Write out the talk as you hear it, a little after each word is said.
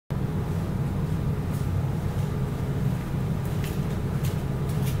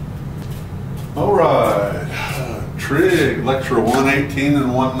All right, Trig, lecture 118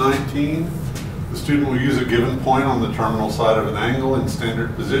 and 119. The student will use a given point on the terminal side of an angle in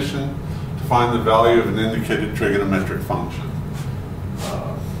standard position to find the value of an indicated trigonometric function.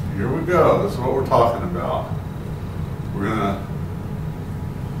 Here we go, this is what we're talking about. We're going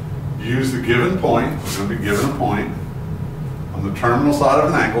to use the given point, we're going to be given a point on the terminal side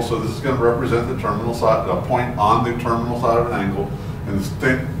of an angle, so this is going to represent the terminal side, a point on the terminal side of an angle, and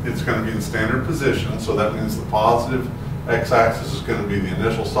it's going to be in standard position, so that means the positive x-axis is going to be the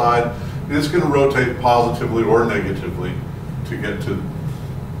initial side, and it's going to rotate positively or negatively to get to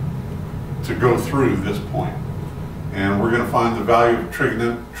go through this point. And we're going to find the value of a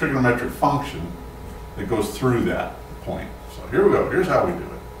trigonometric function that goes through that point. So here we go, here's how we do it.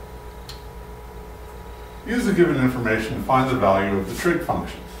 Use the given information to find the value of the trig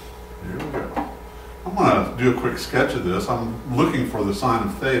function. Here we go. I'm going to do a quick sketch of this. I'm looking for the sine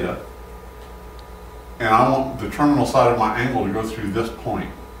of theta, and I want the terminal side of my angle to go through this point.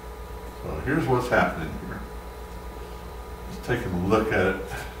 So here's what's happening here. Just taking a look at it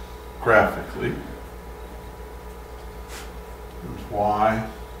graphically. Here's y,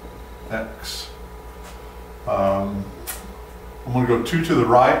 x. I'm going to go 2 to the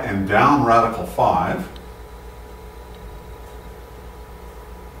right and down radical 5.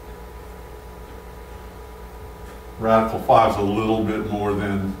 Radical 5 is a little bit more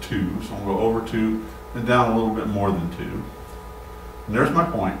than 2, so I'm going to go over 2 and down a little bit more than 2. And there's my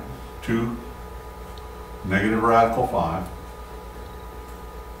point, 2, negative radical 5.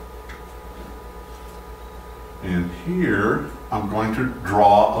 And here, I'm going to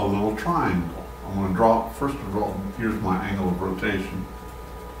draw a little triangle. I'm going to draw, first of all, here's my angle of rotation,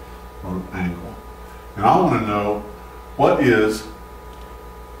 or angle. And I want to know what is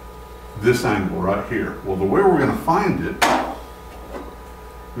this angle right here. Well, the way we're going to find it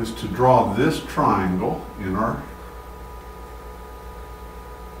is to draw this triangle in our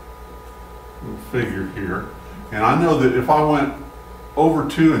little figure here. And I know that if I went over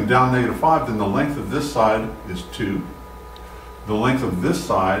 2 and down negative 5, then the length of this side is 2. The length of this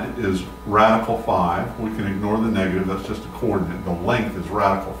side is radical 5. We can ignore the negative, that's just a coordinate. The length is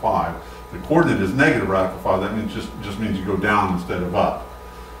radical 5. The coordinate is negative radical 5. That means just means you go down instead of up.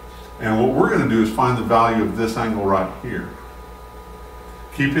 And what we're going to do is find the value of this angle right here.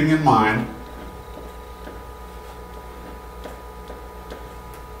 Keeping in mind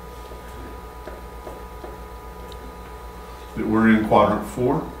that we're in quadrant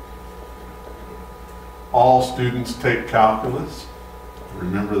 4. All students take calculus.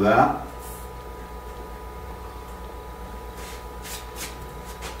 Remember that.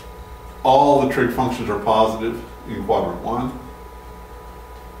 All the trig functions are positive in quadrant 1.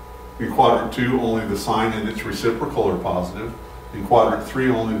 In quadrant 2, only the sine and its reciprocal are positive. In quadrant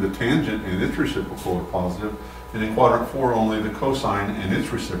 3, only the tangent and its reciprocal are positive. And in quadrant 4, only the cosine and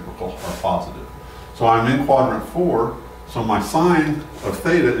its reciprocal are positive. So I'm in quadrant 4, so my sine of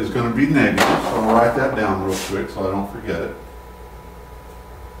theta is going to be negative. So I'll write that down real quick so I don't forget it.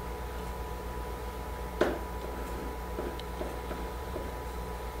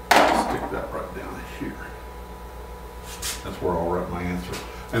 Stick that right down here. That's where I'll write my answer.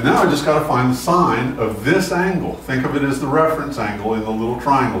 And now I just got to find the sine of this angle. Think of it as the reference angle in the little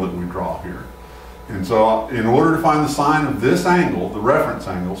triangle that we draw here. And so in order to find the sine of this angle, the reference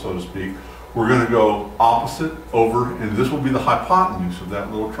angle, so to speak, we're going to go opposite over, and this will be the hypotenuse of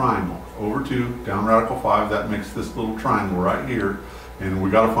that little triangle. Over 2, down radical 5, that makes this little triangle right here. And we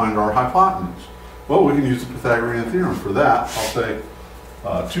got to find our hypotenuse. Well, we can use the Pythagorean theorem for that. I'll say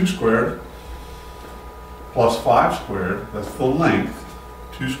 2 squared plus 5 squared, that's the length.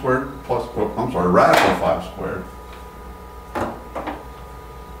 2 squared plus, I'm sorry, radical 5 squared.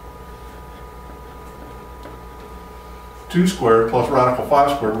 Two squared plus radical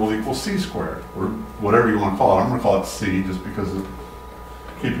 5 squared will equal c squared, or whatever you want to call it. I'm going to call it c just because of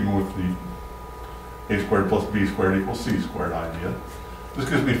keeping with the a squared plus b squared equals c squared idea. This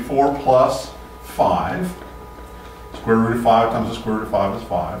gives me 4 plus 5. Square root of 5 times the square root of 5 is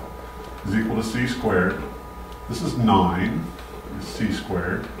 5, is equal to c squared. This is 9. Is c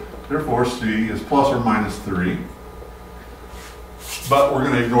squared. Therefore, c is plus or minus 3. But we're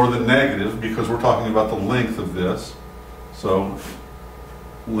going to ignore the negative because we're talking about the length of this. So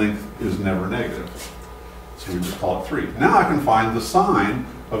length is never negative. So we just call it 3. Now I can find the sine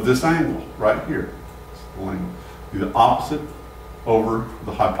of this angle right here. Be the opposite over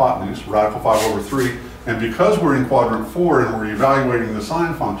the hypotenuse, radical 5 over 3. And because we're in quadrant 4 and we're evaluating the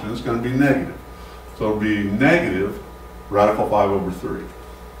sine function, it's going to be negative. So it'll be negative radical 5 over 3.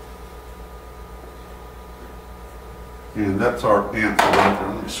 And that's our answer right there.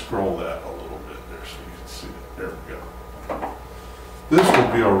 Let me scroll that a little bit. There we go. This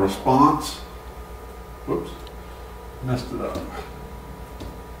will be our response. Whoops, messed it up.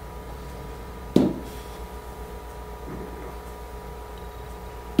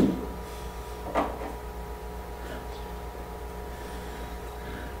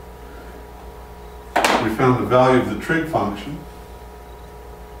 We found the value of the trig function.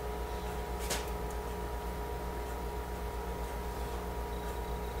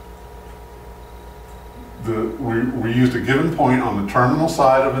 We used a given point on the terminal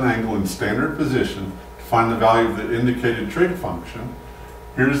side of an angle in standard position to find the value of the indicated trig function.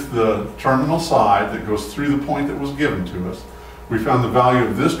 Here's the terminal side that goes through the point that was given to us. We found the value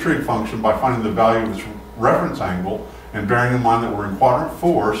of this trig function by finding the value of its reference angle and bearing in mind that we're in quadrant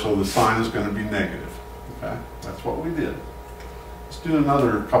 4, so the sign is going to be negative. Okay, that's what we did. Let's do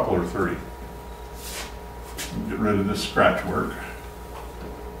another couple or three. Get rid of this scratch work.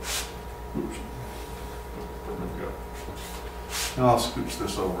 Oops. There we go. And I'll scooch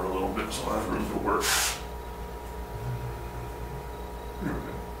this over a little bit so I have room to work. There we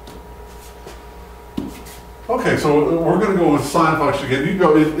go. Okay, so we're going to go with sine function again. You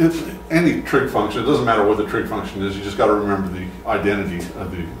go, it's any trig function. It doesn't matter what the trig function is. You just got to remember the identity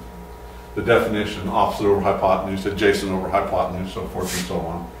of the definition: opposite over hypotenuse, adjacent over hypotenuse, so forth and so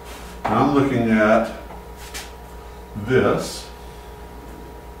on. And I'm looking at this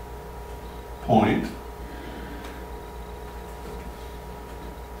point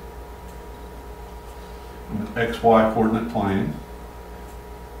in the XY coordinate plane.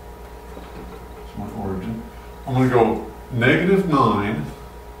 That's my origin. I'm going to go -9,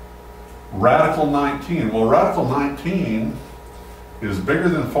 radical 19. Well, radical 19 is bigger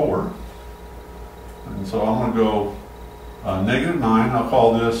than 4. And so I'm going to go -9. I'll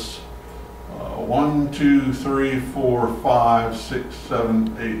call this 1, 2, 3, 4, 5, 6,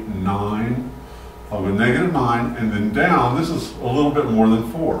 7, 8, 9. I'll go -9 and then down. This is a little bit more than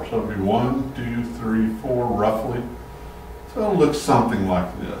 4. So it'll be 1, 2, 3, 4 roughly. So it'll look something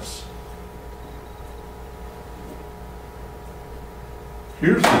like this.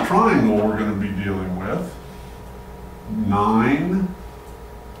 Here's the triangle we're going to be dealing with. 9.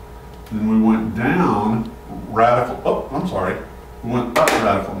 Then we went down radical, oh, I'm sorry. We went up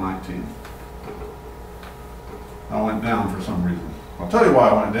radical 19. I went down for some reason. I'll tell you why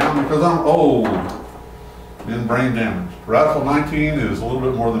I went down, because I'm old and brain damaged. Radical 19 is a little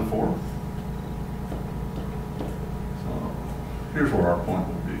bit more than 4. So here's where our point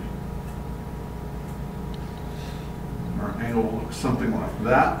will be. Our angle will look something like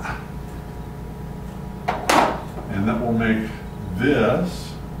that. And that will make this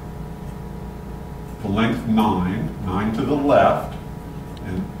the length 9 to the left,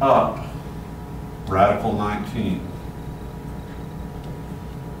 and up radical 19.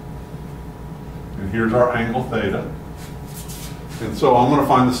 And here's our angle theta. And so I'm going to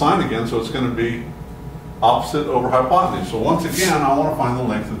find the sine again, so it's going to be opposite over hypotenuse. So once again, I want to find the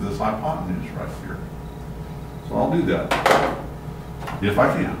length of this hypotenuse right here. So I'll do that. If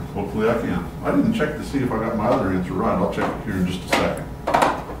I can. Hopefully I can. I didn't check to see if I got my other answer right. I'll check it here in just a second.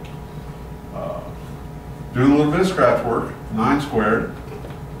 Doing a little bit of scratch work. 9 squared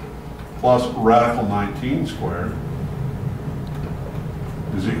plus radical 19 squared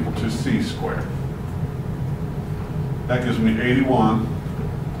is equal to c squared. That gives me 81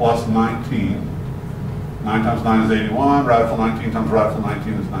 plus 19. 9 times 9 is 81. Radical 19 times radical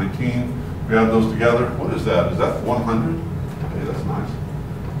 19 is 19. We add those together. What is that? Is that 100? Okay, that's nice.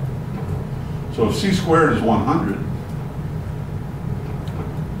 So if c squared is 100,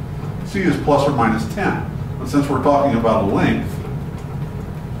 c is plus or minus 10. But since we're talking about a length,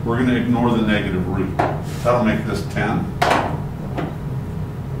 we're going to ignore the negative root. That'll make this 10.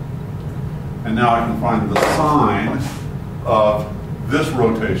 And now I can find the sine of this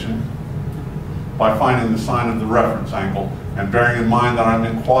rotation by finding the sine of the reference angle and bearing in mind that I'm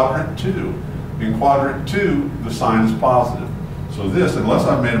in quadrant 2. In quadrant 2, the sine is positive. So this, unless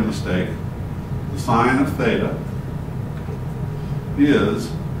I've made a mistake, the sine of theta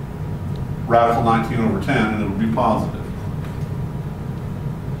is radical 19 over 10, and it'll be positive.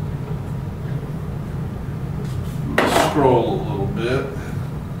 Scroll a little bit.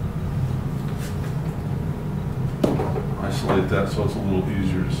 Isolate that so it's a little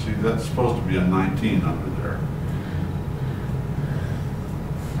easier to see. That's supposed to be a 19 under there.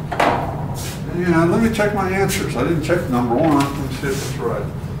 Yeah, let me check my answers. I didn't check number 1. Let me see if it's right.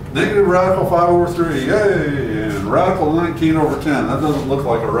 Negative radical 5 over 3, yay! And radical 19 over 10. That doesn't look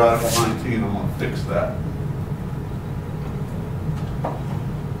like a radical 19. I'm going to fix that.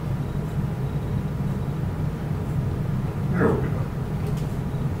 There we go.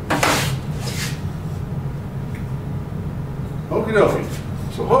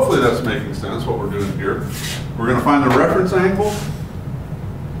 we're doing here. We're going to find the reference angle,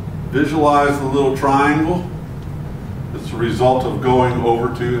 visualize the little triangle. It's a result of going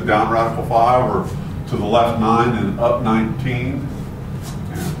over to and down radical 5, or to the left 9 and up 19.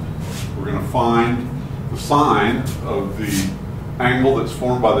 And we're going to find the sine of the angle that's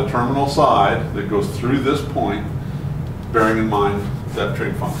formed by the terminal side that goes through this point, bearing in mind that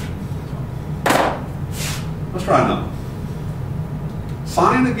trig function. Let's try another.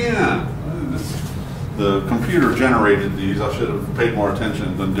 Sine again. The computer generated these. I should have paid more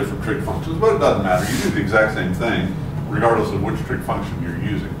attention than different trig functions, but it doesn't matter. You do the exact same thing, regardless of which trig function you're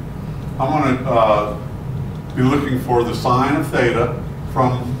using. I'm going to be looking for the sine of theta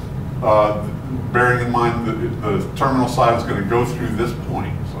from, bearing in mind that the terminal side is going to go through this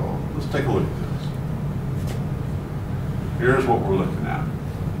point. So let's take a look at this. Here's what we're looking at.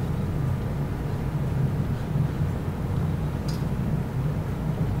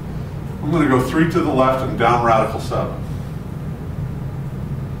 I'm going to go 3 to the left and down radical 7.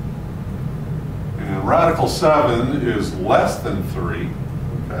 And radical 7 is less than 3,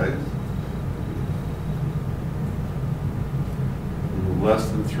 okay? Less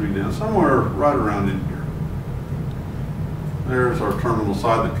than 3 down, somewhere right around in here. There's our terminal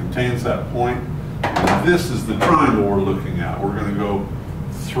side that contains that point. And this is the triangle we're looking at. We're going to go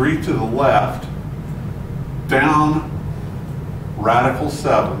 3 to the left, down radical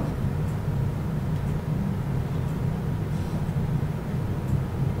 7.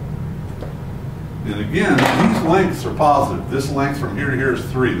 And again, these lengths are positive. This length from here to here is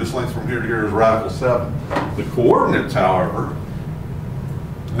 3. This length from here to here is radical 7. The coordinates, however,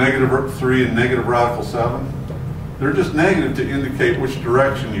 negative 3 and negative radical 7, they're just negative to indicate which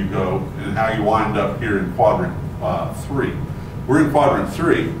direction you go and how you wind up here in quadrant 3. We're in quadrant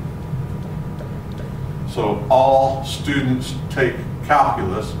 3, so all students take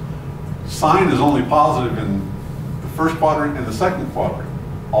calculus. Sine is only positive in the first quadrant and the second quadrant.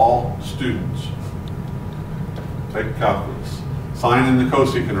 All students take calculus. Sine and the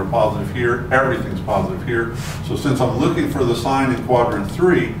cosecant are positive here. Everything's positive here. So since I'm looking for the sine in quadrant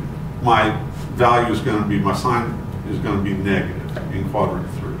 3, my value is going to be, my sine is going to be negative in quadrant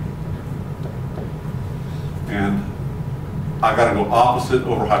 3. And I got to go opposite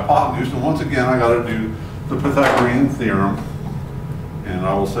over hypotenuse. And once again, I got to do the Pythagorean theorem. And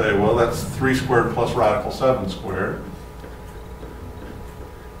I will say, well, that's 3 squared plus radical 7 squared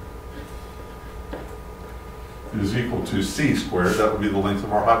is equal to c squared. That would be the length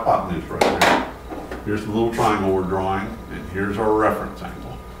of our hypotenuse right there. Here's the little triangle we're drawing, and here's our reference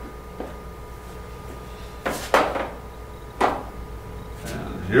angle.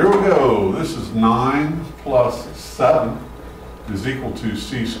 And here we go. This is 9 plus 7 is equal to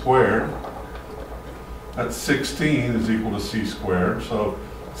c squared. That's 16 is equal to c squared. So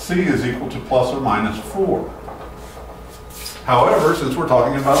c is equal to plus or minus 4. However, since we're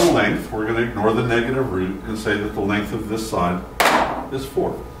talking about a length, we're going to ignore the negative root and say that the length of this side is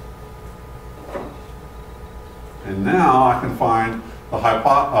 4. And now I can find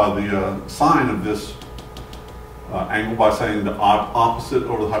the sine of this angle by saying the opposite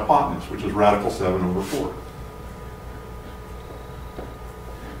over the hypotenuse, which is radical 7 over 4.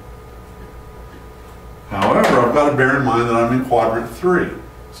 However, I've got to bear in mind that I'm in quadrant 3.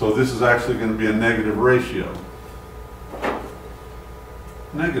 So this is actually going to be a negative ratio.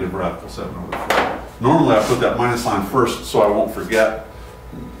 Negative radical 7 over 4. Normally I put that minus sign first so I won't forget,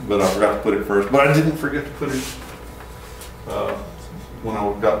 but I forgot to put it first. But I didn't forget to put it when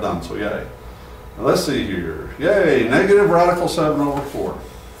I got done, so yay. Now let's see here. Yay, negative radical 7 over 4.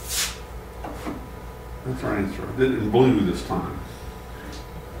 That's our answer. I did it in blue this time.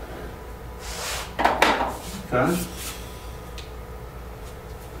 Okay.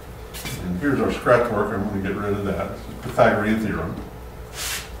 And here's our scratch work. I'm going to get rid of that. This is Pythagorean theorem.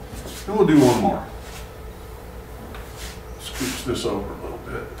 And we'll do one more. Scooch this over a little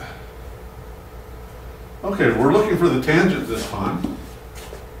bit. Okay, we're looking for the tangent this time.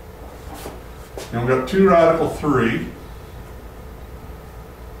 And we've got 2 radical 3,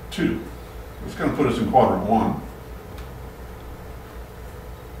 2. It's going to put us in quadrant 1.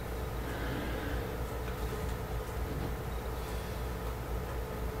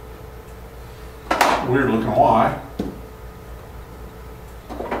 Weird looking Y.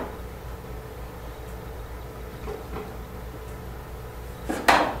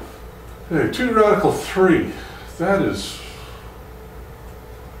 Okay, 2 radical 3. That is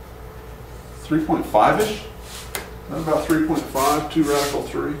 3.5-ish? Is that about 3.5, 2 radical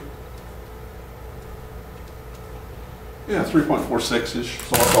 3? Yeah, 3.46-ish,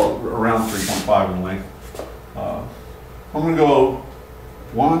 so I'll call it around 3.5 in length. I'm going to go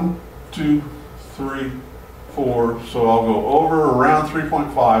 1, 2, 3, 4, so I'll go over around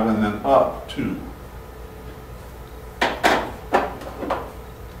 3.5 and then up 2.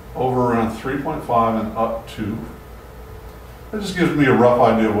 Over around 3.5 and up 2. That just gives me a rough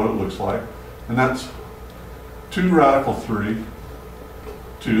idea of what it looks like. And that's 2 radical 3,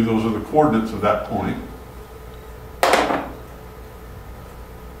 2. Those are the coordinates of that point.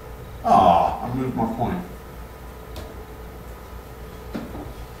 Ah, I moved my point.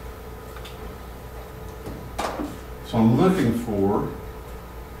 So I'm looking for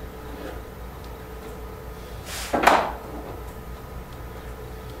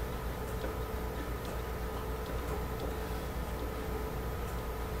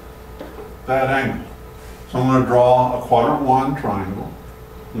that angle. So I'm going to draw a quadrant 1 triangle.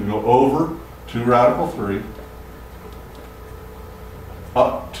 We go over 2 radical 3,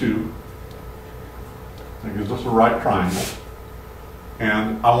 up 2. That gives us a right triangle.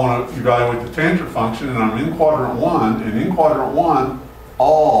 And I want to evaluate the tangent function, and I'm in quadrant 1, and in quadrant 1,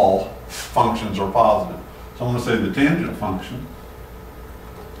 all functions are positive. So I'm going to say the tangent function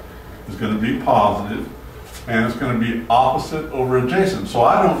is going to be positive, and it's going to be opposite over adjacent. So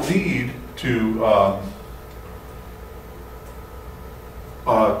I don't need to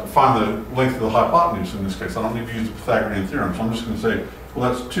find the length of the hypotenuse in this case. I don't need to use the Pythagorean theorem. So I'm just going to say,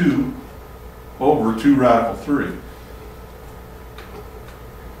 well, that's 2 over 2 radical 3.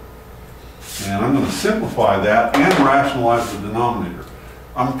 And I'm going to simplify that and rationalize the denominator.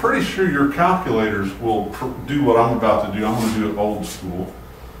 I'm pretty sure your calculators will do what I'm about to do. I'm going to do it old school.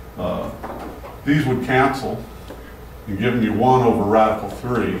 These would cancel and give me 1 over radical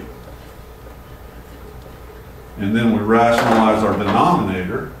 3. And then we rationalize our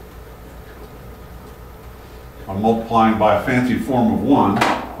denominator. I'm multiplying by a fancy form of 1,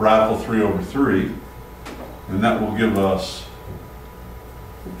 radical 3 over 3. And that will give us,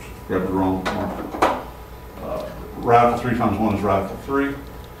 oops, grabbed the wrong marker. Radical 3 times 1 is radical 3.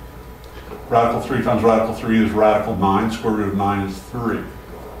 Radical 3 times radical 3 is radical 9. Square root of 9 is 3.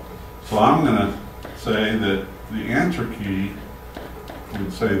 So I'm going to say that the answer key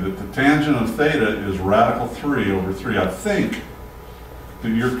would say that the tangent of theta is radical 3 over 3. I think that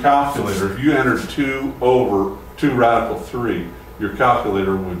your calculator, if you entered 2 over 2 radical 3, your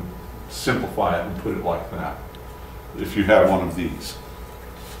calculator would simplify it and put it like that. If you have one of these.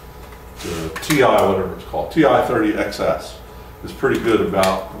 The TI, whatever it's called, TI-30XS is pretty good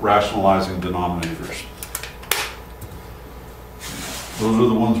about rationalizing denominators. Those are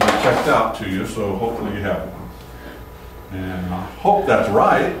the ones we checked out to you, so hopefully you have one. And I hope that's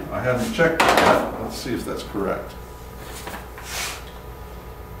right. I haven't checked it yet. Let's see if that's correct.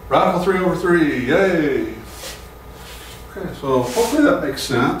 Radical 3 over 3, yay! Okay, so hopefully that makes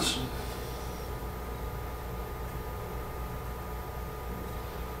sense.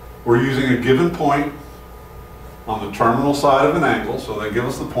 We're using a given point on the terminal side of an angle, so they give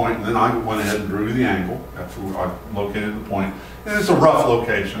us the point, and then I went ahead and drew the angle after I located the point. And it's a rough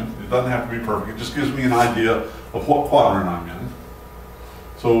location. It doesn't have to be perfect. It just gives me an idea of what quadrant I'm in.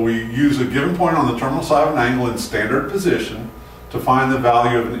 So we use a given point on the terminal side of an angle in standard position to find the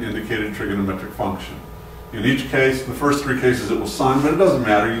value of an indicated trigonometric function. In each case, the first 3 cases it was sine, but it doesn't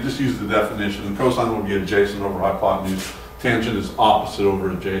matter. You just use the definition. The cosine will be adjacent over hypotenuse. Tangent is opposite over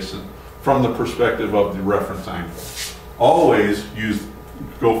adjacent from the perspective of the reference angle. Always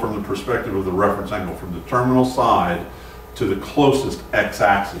go from the perspective of the reference angle, from the terminal side to the closest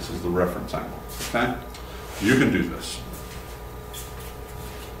x-axis is the reference angle. Okay? You can do this.